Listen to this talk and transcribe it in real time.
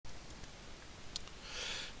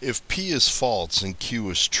If P is false and Q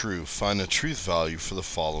is true, find the truth value for the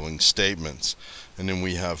following statements. And then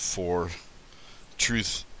we have four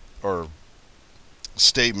truth or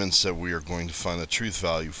statements that we are going to find the truth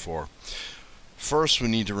value for. First, we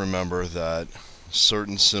need to remember that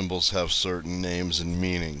certain symbols have certain names and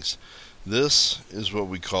meanings. This is what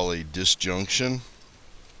we call a disjunction,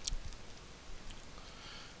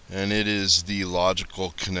 and it is the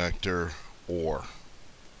logical connector OR.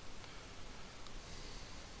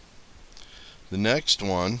 The next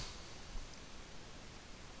one,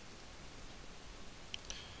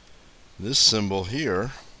 this symbol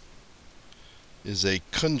here, is a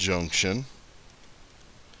conjunction,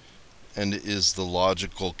 and it is the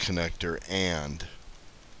logical connector AND.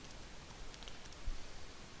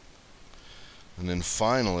 And then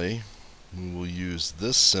finally, we will use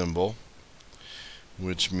this symbol,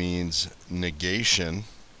 which means negation,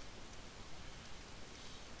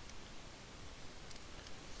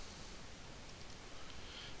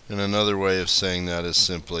 and another way of saying that is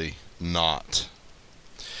simply not.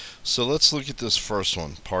 So let's look at this first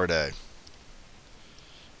one, part A.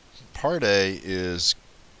 Part A is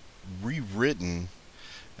rewritten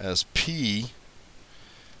as P,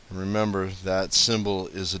 and remember that symbol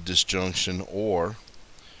is a disjunction, or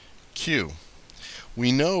Q.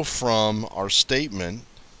 We know from our statement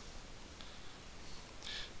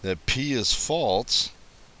that P is false,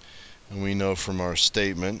 and we know from our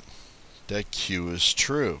statement that Q is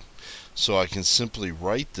true. So I can simply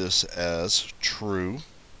write this as true,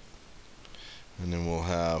 and then we'll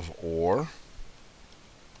have OR,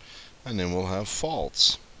 and then we'll have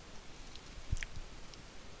false.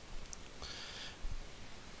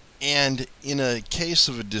 And in a case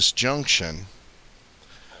of a disjunction,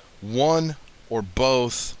 one or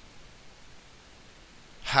both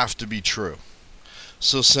have to be true.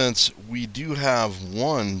 So since we do have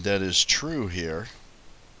one that is true here,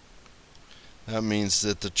 that means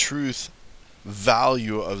that the truth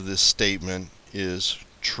value of this statement is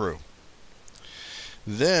true.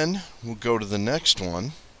 Then we'll go to the next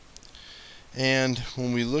one, and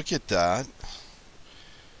when we look at that,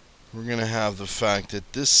 we're going to have the fact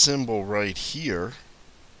that this symbol right here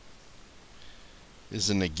is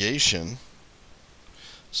a negation,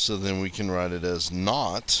 so then we can write it as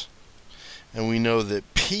not, and we know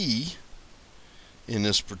that P in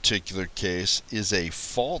this particular case is a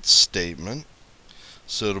false statement,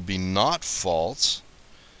 so it'll be not false,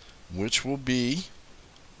 which will be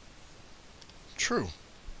true.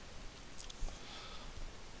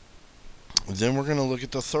 Then we're going to look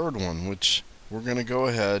at the third one, which we're going to go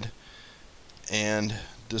ahead and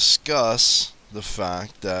discuss the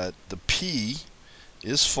fact that the P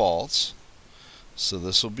is false, so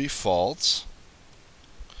this will be false.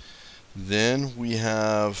 Then we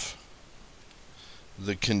have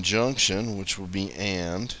the conjunction, which will be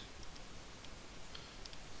AND,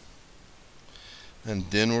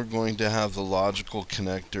 and then we're going to have the logical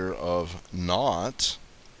connector of NOT,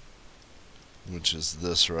 which is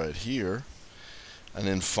this right here. And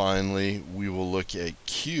then finally we will look at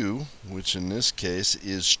Q, which in this case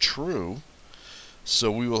is true.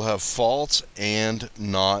 So we will have false and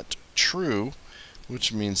not true,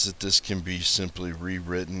 which means that this can be simply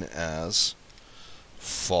rewritten as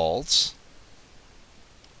false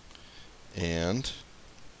and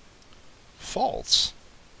false.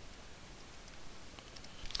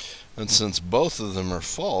 And since both of them are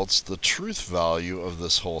false, the truth value of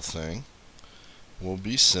this whole thing will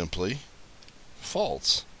be simply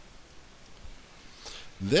false.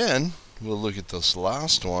 Then we'll look at this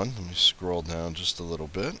last one. Let me scroll down just a little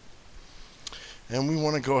bit. And we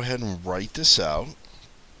want to go ahead and write this out.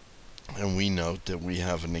 And we note that we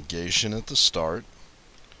have a negation at the start,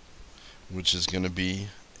 which is going to be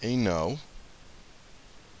a no.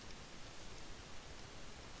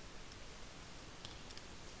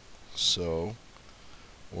 So,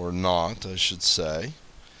 or not, I should say.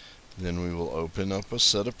 Then we will open up a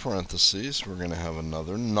set of parentheses. We're going to have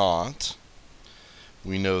another not.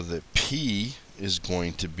 We know that P is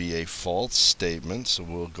going to be a false statement, so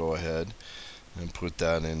we'll go ahead and put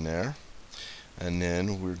that in there. And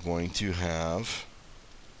then we're going to have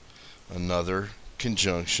another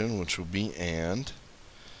conjunction, which will be AND.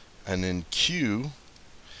 And then Q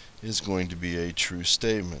is going to be a true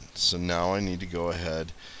statement. So now I need to go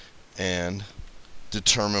ahead and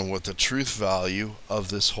determine what the truth value of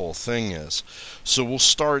this whole thing is. So we'll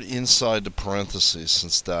start inside the parentheses,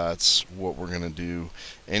 since that's what we're going to do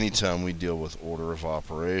anytime we deal with order of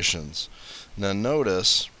operations. Now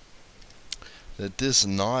notice that this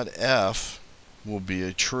not F will be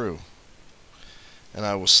a true, and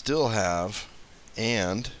I will still have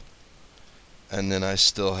and then I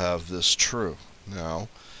still have this true. Now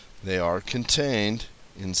They are contained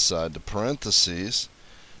inside the parentheses,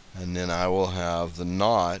 and then I will have the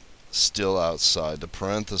not still outside the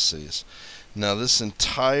parentheses. Now this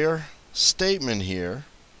entire statement here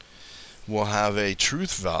will have a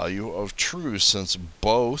truth value of true, since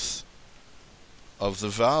both of the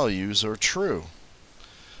values are true.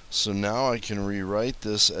 So now I can rewrite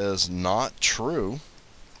this as not true,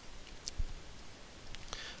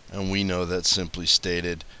 and we know that simply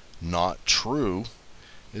stated not true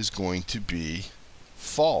is going to be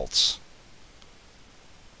false.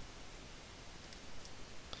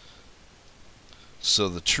 So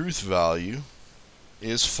the truth value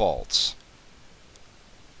is false.